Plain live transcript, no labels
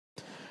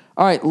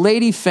All right,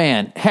 lady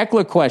fan,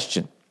 Heckler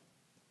question.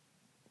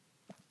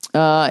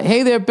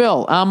 Hey there,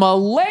 Bill. I'm a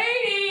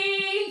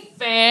lady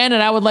fan,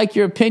 and I would like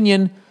your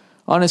opinion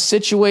on a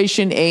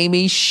situation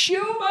Amy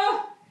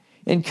Schumer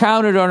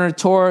encountered on her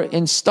tour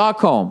in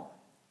Stockholm.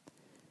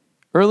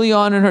 Early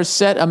on in her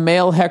set, a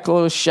male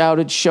heckler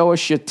shouted, "Show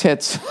us your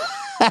tits."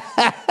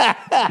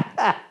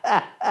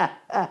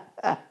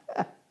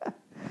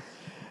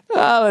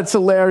 Oh, that's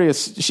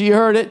hilarious. She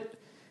heard it,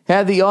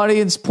 had the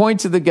audience point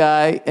to the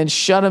guy, and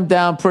shut him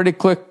down pretty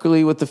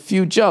quickly with a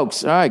few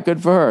jokes. All right,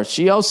 good for her.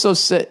 She also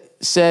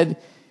said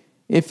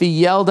if he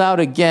yelled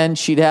out again,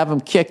 she'd have him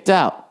kicked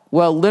out.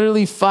 Well,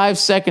 literally 5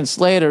 seconds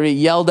later, he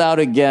yelled out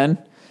again.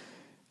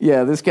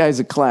 Yeah, this guy's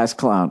a class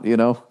clown, you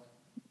know.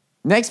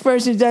 Next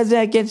person who does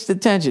that gets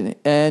detention.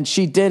 And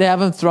she did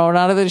have him thrown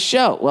out of the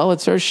show. Well,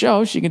 it's her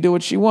show. She can do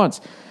what she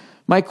wants.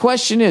 My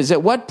question is,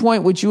 at what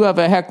point would you have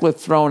a heckler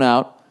thrown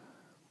out?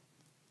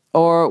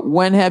 Or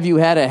when have you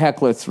had a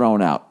heckler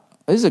thrown out?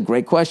 This is a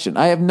great question.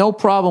 I have no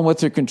problem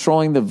with her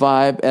controlling the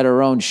vibe at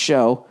her own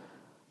show,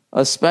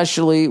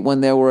 especially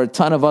when there were a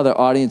ton of other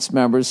audience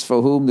members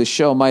for whom the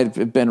show might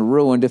have been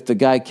ruined if the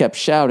guy kept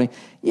shouting.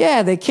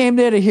 Yeah, they came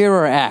there to hear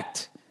her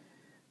act.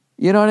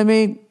 You know what I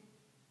mean?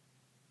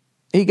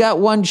 He got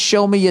one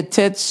 "show me your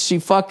tits." She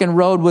fucking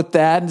rode with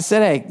that and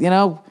said, hey, you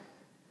know,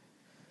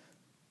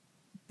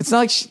 it's not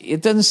like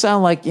it doesn't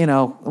sound like, you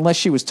know, unless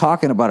she was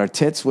talking about her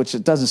tits, which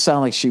it doesn't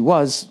sound like she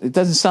was. It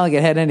doesn't sound like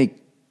it had any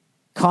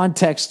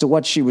context to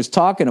what she was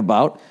talking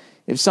about.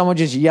 If someone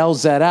just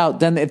yells that out,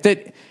 then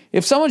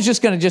if someone's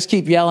just going to just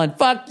keep yelling,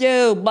 "Fuck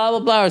you," blah, blah,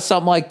 blah, or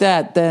something like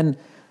that, then,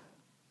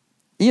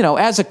 you know,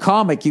 as a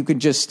comic, you can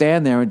just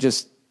stand there and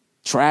just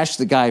trash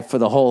the guy for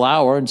the whole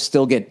hour and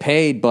still get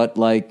paid. But,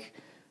 like,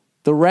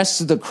 the rest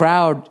of the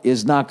crowd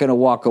is not going to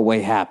walk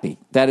away happy.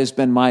 That has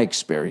been my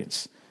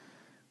experience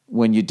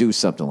when you do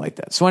something like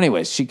that. So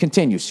anyways, she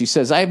continues. She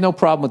says, I have no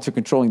problem with her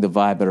controlling the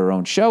vibe at her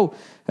own show,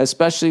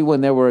 especially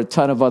when there were a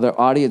ton of other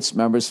audience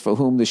members for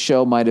whom the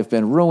show might have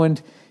been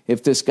ruined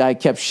if this guy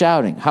kept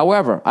shouting.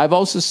 However, I've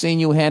also seen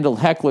you handle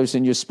hecklers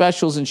in your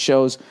specials and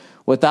shows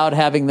without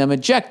having them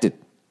ejected.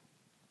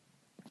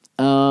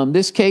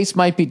 This case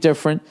might be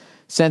different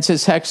since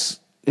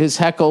his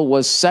heckle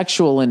was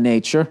sexual in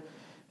nature.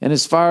 And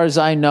as far as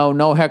I know,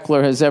 no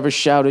heckler has ever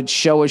shouted,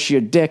 "Show us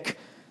your dick."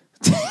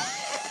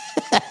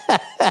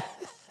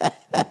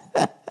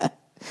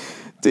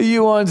 To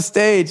you on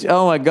stage.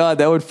 Oh my God,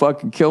 that would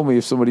fucking kill me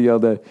if somebody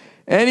yelled that.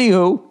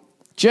 Anywho,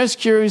 just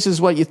curious as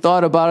what you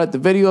thought about it. The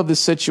video of the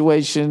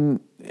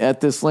situation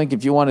at this link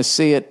if you want to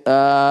see it.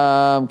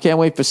 Can't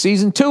wait for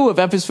season 2 of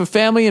F is for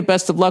Family, and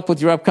best of luck with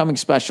your upcoming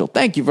special.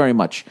 Thank you very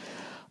much.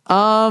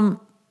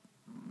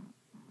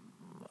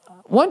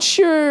 Once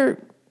you're,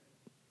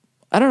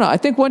 I don't know, I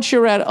think once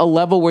you're at a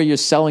level where you're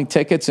selling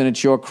tickets and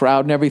it's your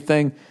crowd and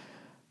everything,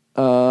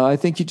 I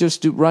think you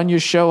just run your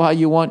show how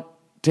you want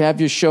to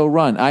have your show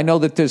run. I know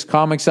that there's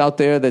comics out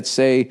there that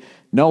say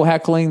no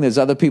heckling. There's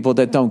other people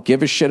that don't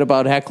give a shit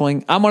about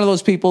heckling. I'm one of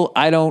those people.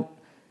 I don't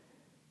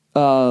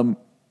mind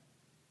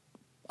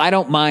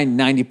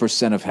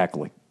 90% of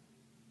heckling.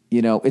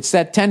 You know, it's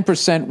that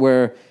 10%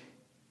 where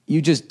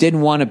you just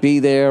didn't want to be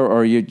there,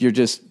 or you're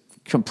just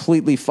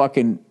completely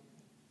fucking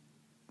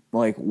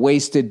like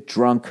wasted,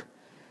 drunk.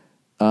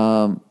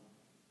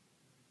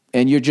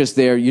 And you're just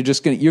there.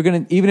 You're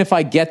gonna, even if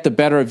I get the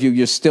better of you,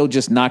 you're still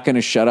just not going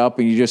to shut up,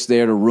 and you're just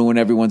there to ruin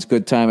everyone's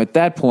good time. At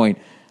that point,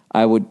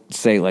 I would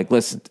say, like,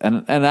 listen,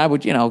 and I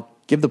would, you know,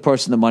 give the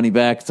person the money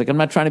back. It's like, I'm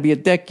not trying to be a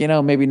dick, you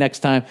know, maybe next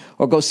time,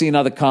 or go see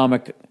another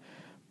comic.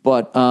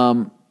 But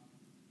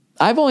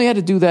I've only had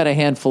to do that a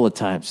handful of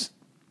times.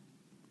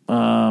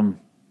 When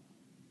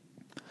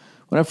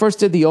I first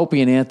did the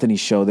Opie and Anthony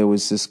show, there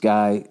was this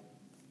guy,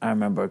 I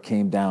remember,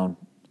 came down.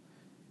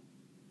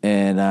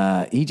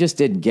 And he just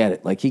didn't get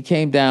it. Like, he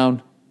came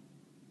down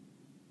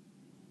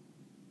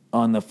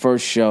on the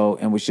first show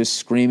and was just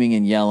screaming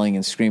and yelling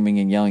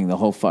the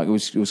whole fuck. It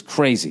was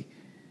crazy.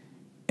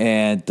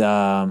 And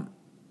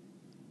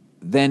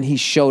then he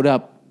showed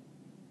up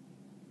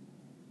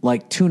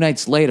like 2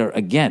 nights later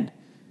again.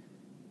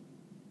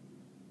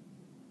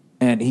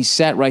 And he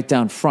sat right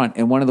down front,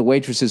 and one of the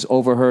waitresses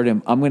overheard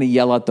him. I'm going to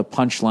yell out the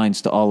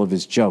punchlines to all of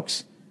his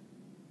jokes.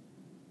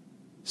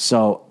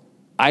 So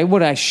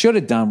what I should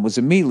have done was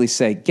immediately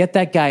say, get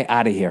that guy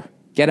out of here.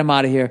 Get him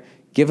out of here.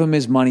 Give him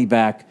his money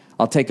back.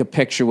 I'll take a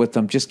picture with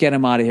him. Just get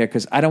him out of here,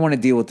 because I don't want to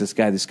deal with this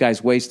guy. This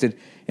guy's wasted,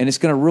 and it's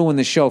going to ruin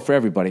the show for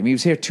everybody. I mean, he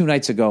was here 2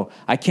 nights ago.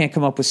 I can't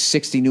come up with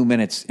 60 new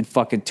minutes in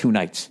fucking 2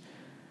 nights.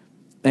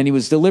 And he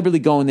was deliberately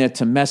going there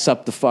to mess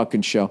up the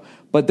fucking show.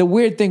 But the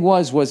weird thing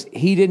was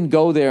he didn't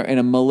go there in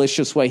a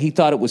malicious way. He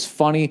thought it was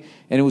funny,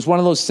 and it was one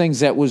of those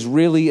things that was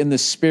really in the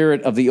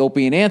spirit of the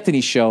Opie and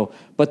Anthony show,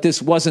 but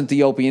this wasn't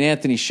the Opie and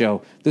Anthony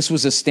show. This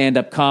was a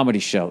stand-up comedy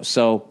show.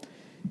 So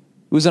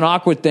it was an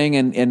awkward thing,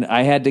 and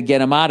I had to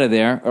get him out of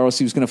there, or else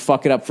he was going to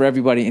fuck it up for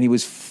everybody, and he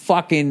was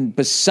fucking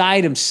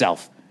beside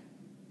himself.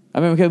 I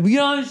remember, you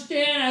don't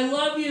understand. I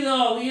love you,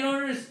 though. You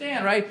don't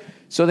understand, right?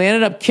 So they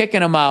ended up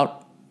kicking him out.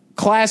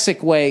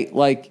 Classic way,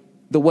 like,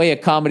 the way a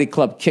comedy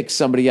club kicks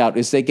somebody out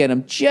is they get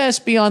them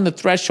just beyond the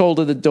threshold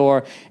of the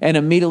door and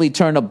immediately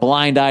turn a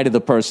blind eye to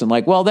the person.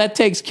 Like, well, that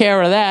takes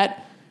care of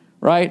that,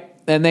 right?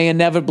 And they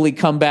inevitably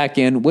come back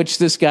in, which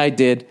this guy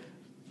did.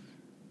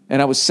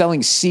 And I was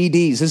selling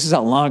CDs. This is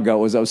how long ago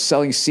it was. I was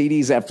selling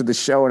CDs after the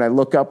show, and I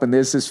look up, and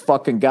there's this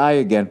fucking guy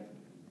again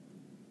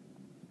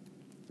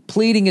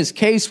pleading his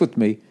case with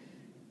me.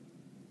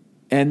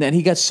 And then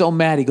he got so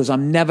mad. He goes,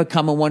 I'm never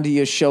coming one of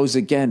your shows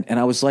again. And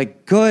I was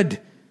like, good.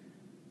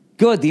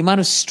 The amount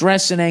of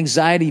stress and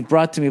anxiety he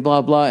brought to me,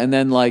 blah, blah. And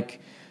then,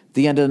 like,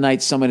 the end of the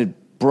night, someone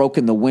had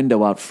broken the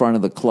window out front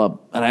of the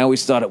club. And I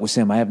always thought it was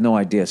him. I have no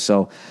idea.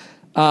 So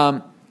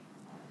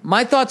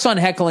my thoughts on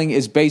heckling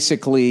is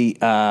basically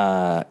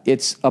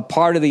it's a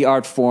part of the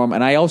art form.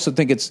 And I also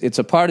think it's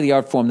a part of the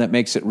art form that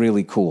makes it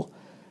really cool.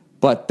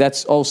 But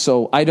that's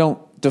also, I don't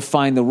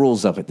define the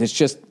rules of it. It's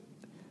just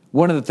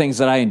one of the things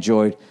that I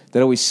enjoyed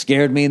that always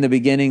scared me in the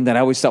beginning, that I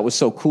always thought was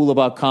so cool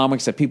about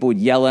comics, that people would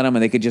yell at them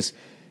and they could just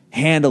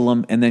handle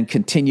them and then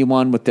continue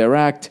on with their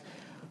act.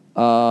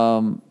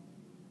 And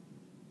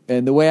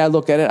the way I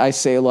look at it, I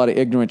say a lot of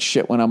ignorant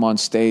shit when I'm on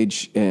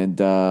stage and,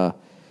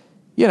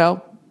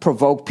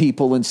 provoke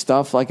people and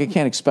stuff. Like, I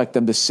can't expect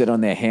them to sit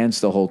on their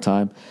hands the whole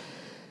time.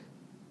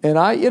 And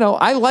I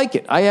like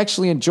it. I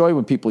actually enjoy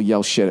when people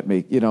yell shit at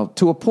me,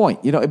 to a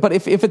point, but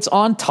if it's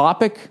on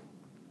topic,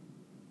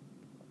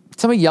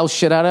 somebody yells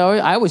shit out of it,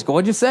 I always go,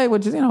 what'd you say?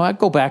 I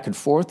go back and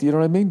forth, you know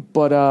what I mean?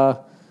 But, I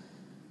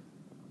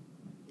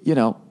don't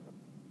know.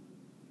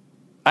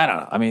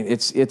 I mean,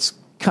 it's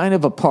kind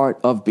of a part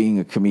of being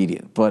a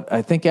comedian, but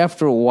I think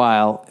after a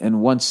while,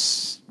 and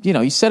once,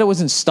 you said it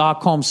was in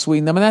Stockholm,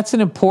 Sweden. I mean, that's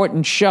an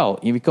important show.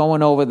 You're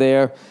going over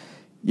there.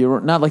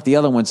 You're not like the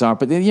other ones aren't,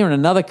 but you're in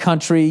another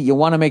country. You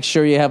want to make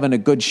sure you're having a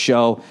good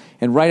show.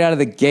 And right out of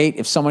the gate,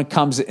 if someone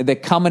comes, they're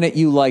coming at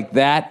you like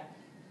that,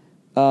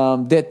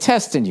 they're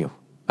testing you.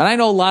 And I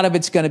know a lot of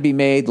it's going to be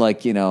made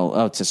like,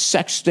 it's a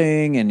sex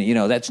thing, and,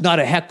 that's not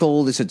a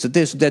heckle. It's a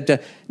this,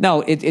 that.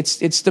 No,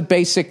 it's the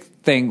basic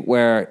thing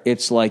where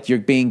it's like you're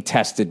being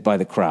tested by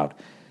the crowd.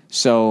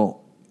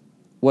 So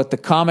what the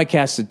comic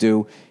has to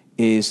do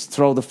is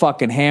throw the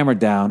fucking hammer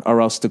down, or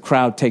else the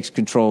crowd takes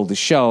control of the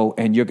show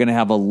and you're going to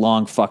have a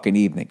long fucking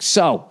evening.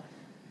 So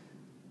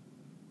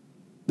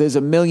there's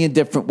a million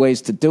different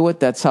ways to do it.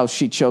 That's how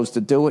she chose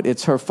to do it.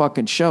 It's her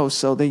fucking show.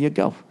 So there you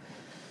go.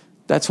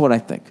 That's what I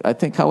think. I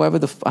think however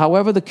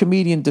the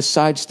comedian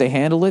decides to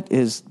handle it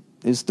is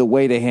the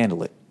way to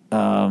handle it.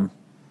 I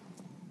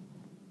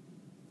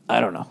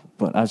don't know,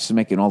 but I was just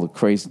making all the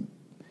crazy,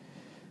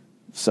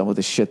 some of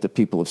the shit that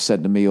people have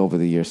said to me over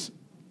the years.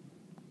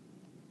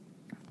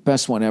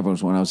 Best one ever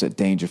was when I was at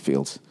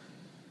Dangerfields,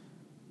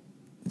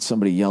 and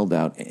somebody yelled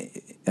out,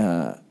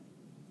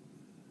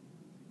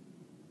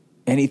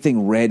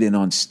 anything red in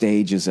on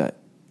stage said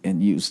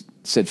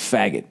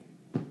faggot.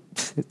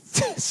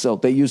 So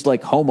they used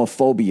like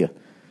homophobia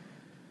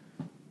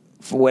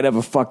for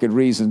whatever fucking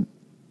reason.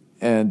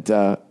 And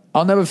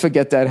I'll never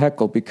forget that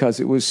heckle,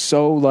 because it was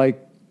so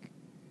like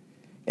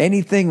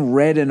anything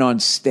red and on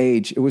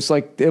stage. It was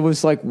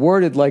like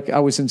worded like I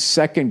was in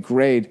second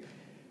grade.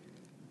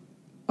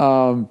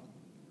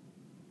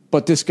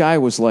 But this guy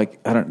was like,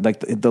 I don't like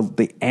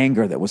the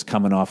anger that was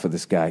coming off of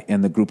this guy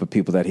and the group of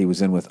people that he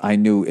was in with. I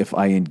knew if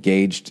I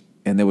engaged,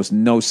 and there was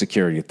no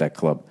security at that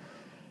club,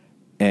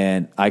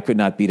 and I could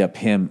not beat up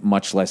him,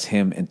 much less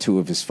him and two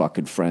of his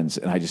fucking friends.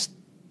 And I just,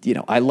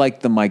 I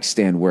liked the mic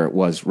stand where it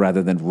was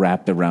rather than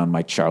wrapped around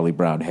my Charlie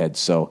Brown head.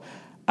 So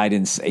I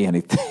didn't say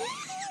anything.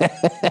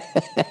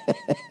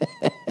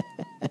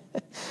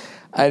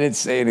 I didn't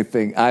say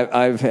anything.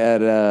 I've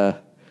had,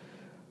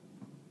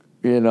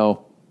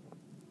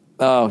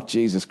 oh,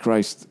 Jesus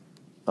Christ.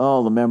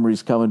 All the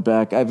memories coming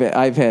back.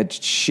 I've had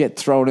shit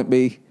thrown at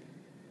me.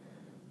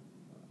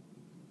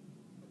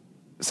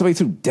 Somebody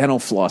threw dental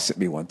floss at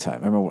me one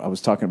time. I remember I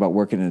was talking about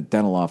working in a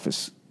dental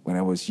office when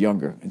I was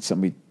younger, and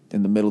somebody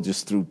in the middle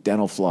just threw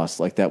dental floss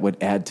like that would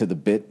add to the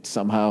bit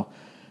somehow.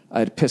 I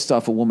had pissed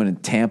off a woman in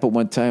Tampa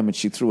one time, and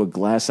she threw a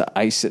glass of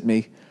ice at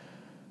me.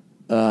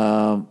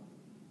 Somebody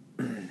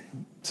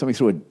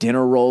threw a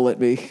dinner roll at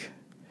me.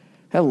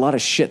 Had a lot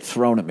of shit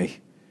thrown at me.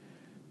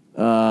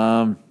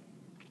 And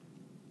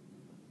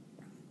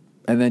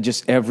then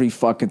just every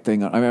fucking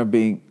thing. I remember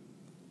being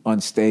on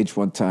stage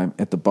one time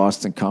at the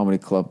Boston Comedy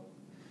Club,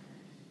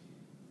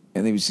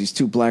 and there was these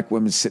two black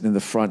women sitting in the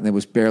front, and there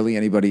was barely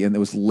anybody, and it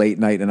was late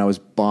night, and I was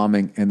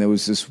bombing, and there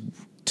was this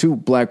two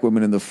black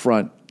women in the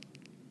front,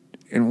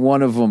 and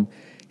one of them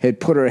had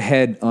put her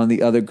head on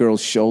the other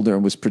girl's shoulder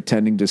and was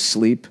pretending to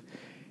sleep.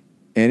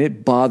 And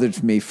it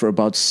bothered me for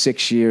about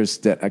 6 years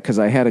because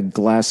I had a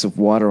glass of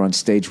water on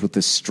stage with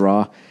a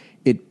straw.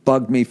 It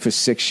bugged me for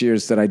 6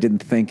 years that I didn't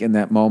think in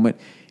that moment.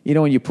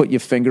 When you put your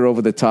finger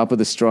over the top of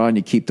the straw and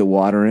you keep the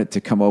water in it to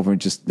come over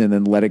and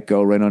then let it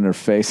go right on her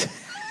face.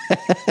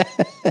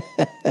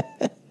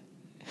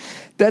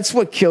 That's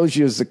what kills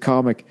you as a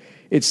comic.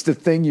 It's the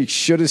thing you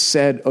should have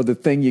said or the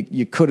thing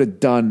you could have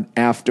done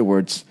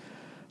afterwards.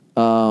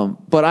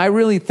 But I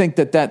really think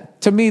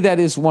that to me, that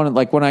is one of,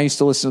 like, when I used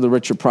to listen to the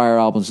Richard Pryor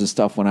albums and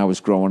stuff when I was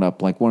growing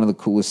up, like, one of the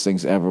coolest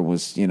things ever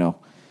was,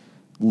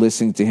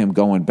 listening to him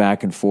going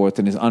back and forth,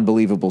 and his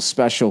unbelievable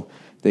special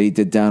that he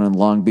did down in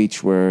Long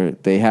Beach where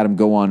they had him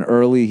go on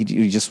early.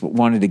 He just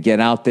wanted to get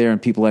out there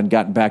and people hadn't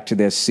gotten back to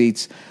their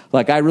seats.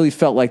 Like, I really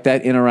felt like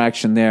that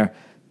interaction there,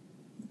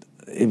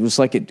 it was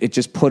like it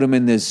just put him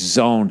in this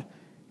zone,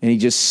 and he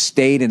just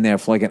stayed in there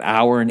for like an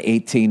hour and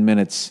 18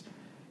 minutes.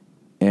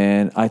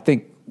 And I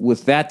think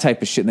with that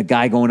type of shit, and the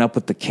guy going up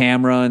with the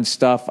camera and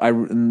stuff,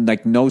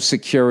 like no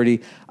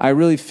security, I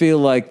really feel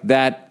like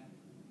that,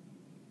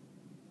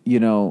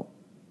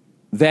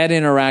 that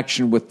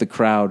interaction with the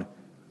crowd,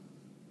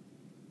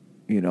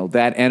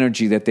 that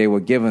energy that they were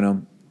giving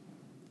him,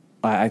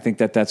 I think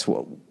that's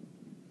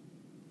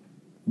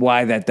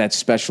why that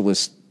special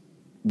is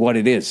what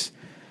it is.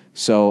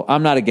 So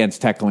I'm not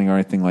against heckling or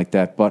anything like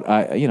that, but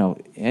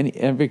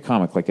every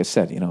comic, like I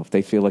said, if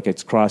they feel like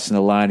it's crossing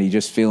the line, you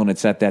just feeling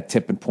it's at that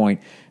tipping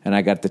point, and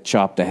I got to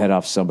chop the head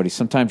off somebody.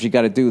 Sometimes you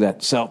got to do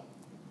that. So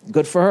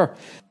good for her.